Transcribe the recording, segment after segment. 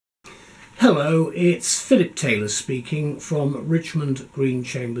Hello, it's Philip Taylor speaking from Richmond Green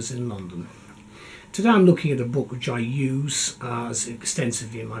Chambers in London. Today I'm looking at a book which I use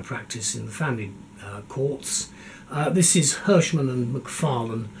extensively in my practice in the family courts. This is HERSHMAN and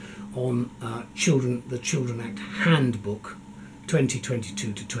McFarlane on the Children Act Handbook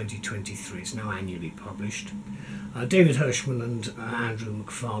 2022 to 2023. It's now annually published. David Hershman and Andrew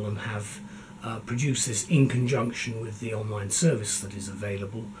McFarlane have produced this in conjunction with the online service that is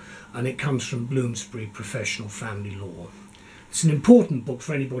available, and it comes from Bloomsbury Professional Family Law. It's an important book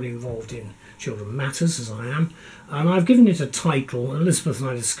for anybody involved in children matters, as I am, and I've given it a title. Elizabeth and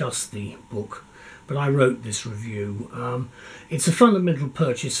I discussed the book, but I wrote this review. It's a fundamental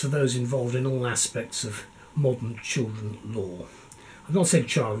purchase for those involved in all aspects of modern children law. I've not said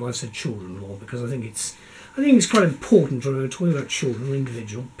child law, I've said children law, because I think it's quite important when we're talking about children,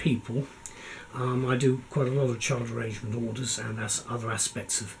 individual people. I do quite a lot of child arrangement orders and other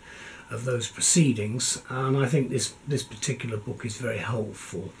aspects of those proceedings, and I think this particular book is very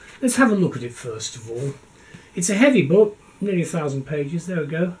helpful. Let's have a look at it first of all. It's a heavy book, nearly 1,000 pages. There we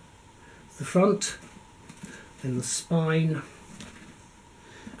go. The front, then the spine,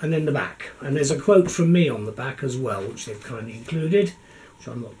 and then the back. And there's a quote from me on the back as well, which they've kindly included, which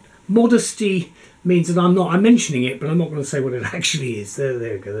I'm not. Modesty means that I'm mentioning it, but I'm not going to say what it actually is. There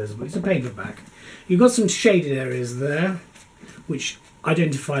we go. It's a paperback. You've got some shaded areas there, which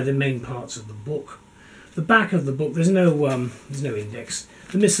identify the main parts of the book. The back of the book, there's no index.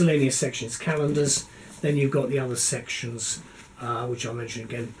 The miscellaneous section is calendars. Then you've got the other sections, which I'll mention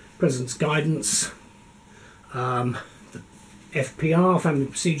again: President's Guidance, the FPR, Family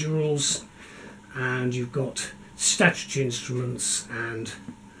Procedure Rules, and you've got statutory instruments and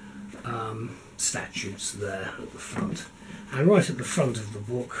statutes there at the front. And right at the front of the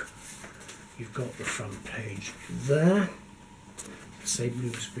book, you've got the front page there. Say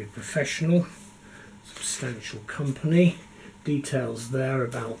Bloomsbury Professional, substantial company. Details there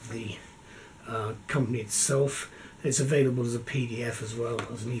about the company itself. It's available as a PDF as well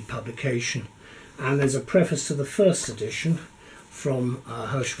as an e-publication. And there's a preface to the first edition from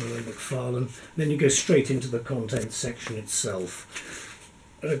HERSHMAN and McFarlane. Then you go straight into the contents section itself.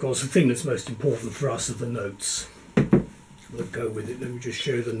 And of course the thing that's most important for us are the notes that go with it. Let me just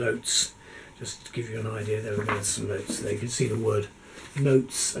show you the notes, just to give you an idea. There we go, some notes there. You can see the word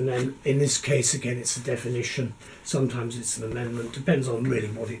notes, and then in this case again it's a definition. Sometimes it's an amendment, depends on really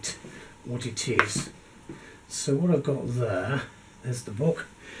what it is. So what I've got there's the book.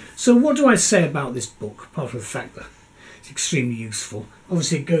 So what do I say about this book, apart from the fact that it's extremely useful?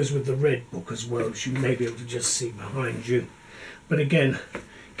 Obviously it goes with the red book as well, which you may be able to just see behind you. But again,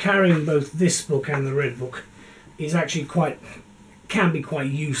 carrying both this book and the red book is actually can be quite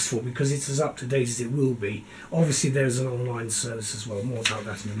useful, because it's as up to date as it will be. Obviously there's an online service as well, more about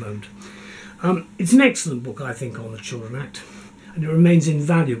that in a moment. It's an excellent book, I think, on the Children Act, and it remains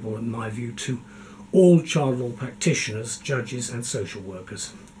invaluable in my view to all child law practitioners, judges and social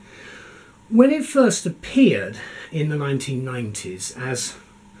workers. When it first appeared in the 1990s as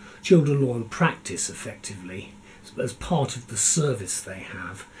children law and practice, effectively, as part of the service they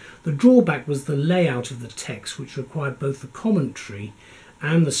have, the drawback was the layout of the text, which required both the commentary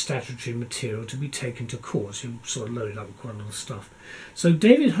and the statutory material to be taken to court. So you sort of loaded up with quite a lot of stuff. So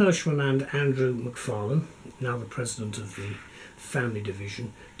David Hershman and Andrew McFarlane, now the president of the Family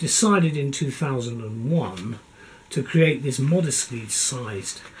Division, decided in 2001 to create this modestly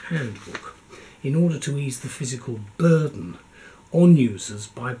sized handbook in order to ease the physical burden on users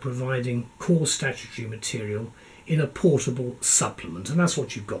by providing core statutory material in a portable supplement, and that's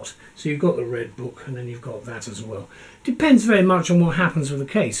what you've got. So you've got the red book, and then you've got that as well. Depends very much on what happens with the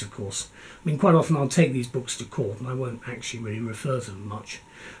case, of course. I mean, quite often I'll take these books to court and I won't actually really refer to them much,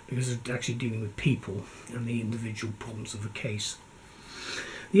 because they're actually dealing with people and the individual problems of the case.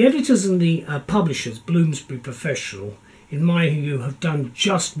 The editors and the publishers, Bloomsbury Professional, in my view, have done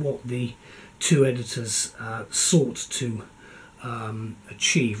just what the two editors sought to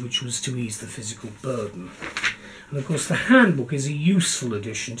achieve, which was to ease the physical burden. And of course the handbook is a useful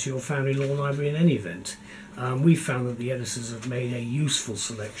addition to your family law library in any event. We found that the editors have made a useful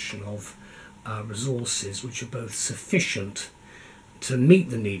selection of resources which are both sufficient to meet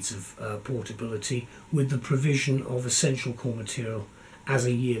the needs of portability, with the provision of essential core material as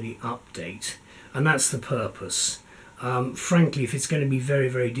a yearly update. And that's the purpose. Frankly, if it's going to be very,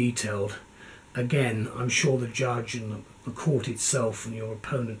 very detailed, again, I'm sure the judge and the court itself and your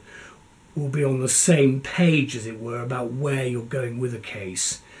opponent will be on the same page, as it were, about where you're going with a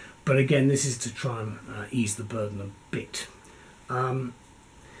case. But again, this is to try and ease the burden a bit.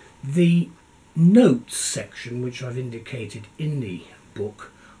 The notes section, which I've indicated in the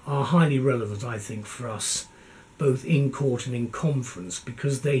book, are highly relevant, I think, for us, both in court and in conference,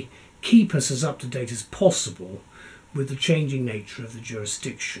 because they keep us as up to date as possible with the changing nature of the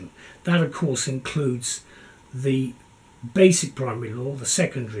jurisdiction. That, of course, includes the basic primary law, the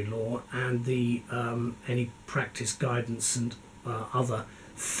secondary law, and the any practice guidance and other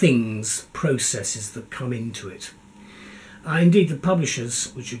things, processes that come into it. Indeed, the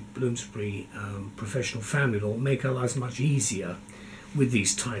publishers, which are Bloomsbury Professional Family Law, make our lives much easier with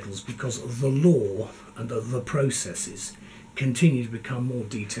these titles, because the law and the processes continue to become more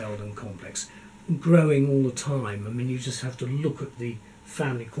detailed and complex, growing all the time. I mean, you just have to look at the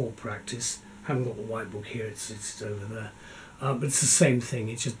family court practice. I haven't got the white book here, it's over there. But it's the same thing,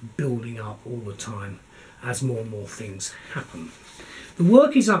 it's just building up all the time as more and more things happen. The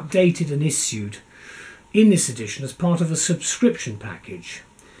work is updated and issued in this edition as part of a subscription package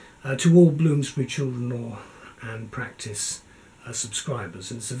to all Bloomsbury Children Law and Practice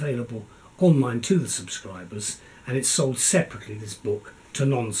subscribers, and it's available online to the subscribers, and it's sold separately, this book, to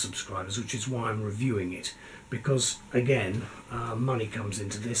non-subscribers, which is why I'm reviewing it, because again, money comes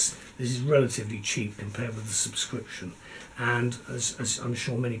into this. This is relatively cheap compared with the subscription, and as I'm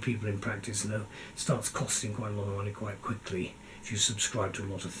sure many people in practice know, it starts costing quite a lot of money quite quickly if you subscribe to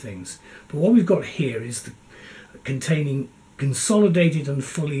a lot of things. But what we've got here is containing consolidated and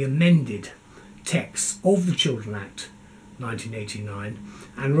fully amended texts of the Children Act 1989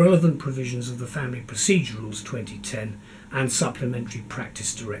 and relevant provisions of the Family Procedure Rules 2010 and supplementary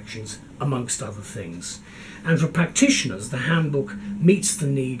practice directions, amongst other things. And for practitioners, the handbook meets the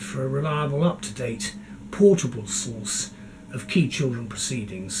need for a reliable, up-to-date, portable source of key children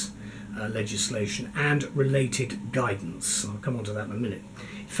proceedings legislation and related guidance. I'll come on to that in a minute.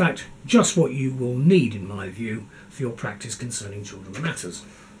 In fact, just what you will need, in my view, for your practice concerning children matters.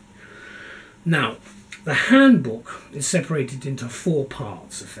 Now, the handbook is separated into 4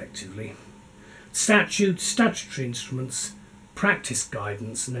 parts, effectively. Statutory instruments, practice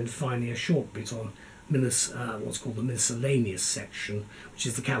guidance, and then finally a short bit on what's called the miscellaneous section, which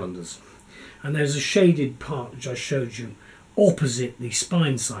is the calendars. And there's a shaded part which I showed you opposite the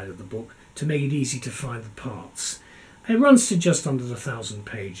spine side of the book to make it easy to find the parts. It runs to just under 1,000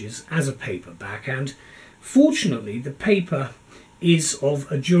 pages as a paperback, and fortunately the paper is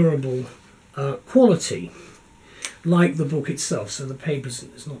of a durable quality, like the book itself, so the paper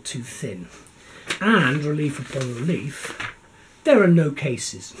is not too thin. And relief upon relief, there are no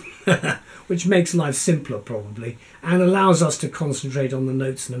cases, which makes life simpler probably, and allows us to concentrate on the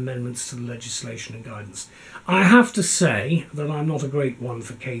notes and amendments to the legislation and guidance. I have to say that I'm not a great one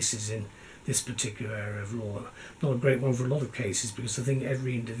for cases in this particular area of law. Not a great one for a lot of cases, because I think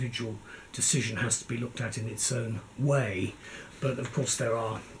every individual decision has to be looked at in its own way. But of course there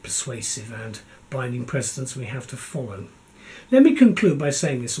are persuasive and binding precedents we have to follow. Let me conclude by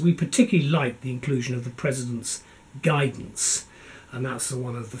saying this. We particularly like the inclusion of the President's guidance, and that's the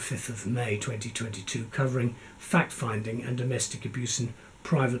one of the 5th of May 2022, covering fact-finding and domestic abuse in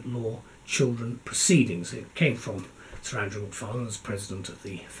private law children proceedings. It came from Sir Andrew McFarlane as President of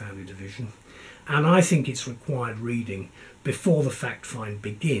the Family Division, and I think it's required reading before the fact-find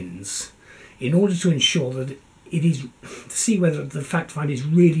begins in order to ensure that it is to see whether the fact-find is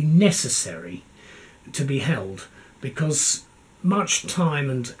really necessary to be held, because much time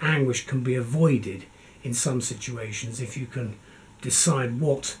and anguish can be avoided in some situations if you can decide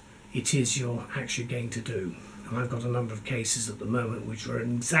what it is you're actually going to do. And I've got a number of cases at the moment which are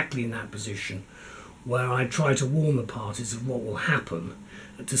exactly in that position, where I try to warn the parties of what will happen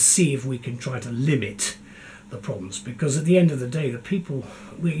to see if we can try to limit the problems, because at the end of the day the people,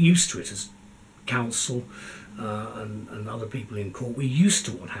 we're used to it as counsel and other people in court, we're used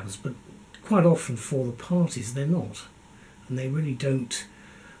to what happens, but quite often for the parties they're not, and they really don't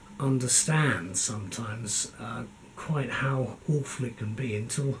understand sometimes quite how awful it can be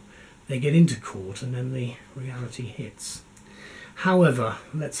until they get into court and then the reality hits. However,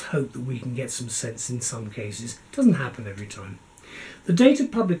 let's hope that we can get some sense in some cases. It doesn't happen every time. The date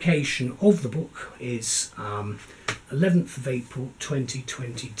of publication of the book is 11th of April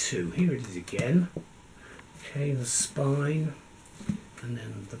 2022. Here it is again. Okay, the spine and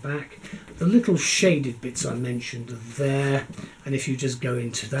then the back. The little shaded bits I mentioned are there, and if you just go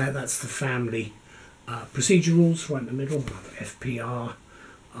into there, that's the family procedure rules right in the middle, FPR,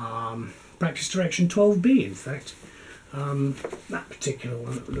 practice direction 12B in fact, that particular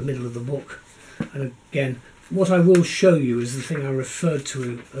one at the middle of the book. And again, what I will show you is the thing I referred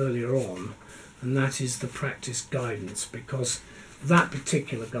to earlier on, and that is the practice guidance, because that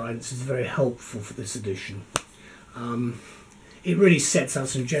particular guidance is very helpful for this edition. it really sets out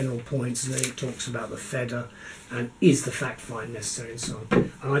some general points, and then it talks about the FEDA and is the fact find necessary and so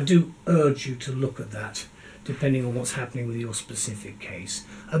on. And I do urge you to look at that depending on what's happening with your specific case.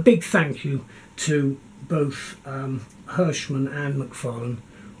 A big thank you to both Hershman and McFarlane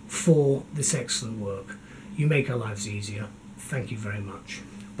for this excellent work. You make our lives easier. Thank you very much.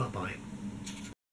 Bye-bye.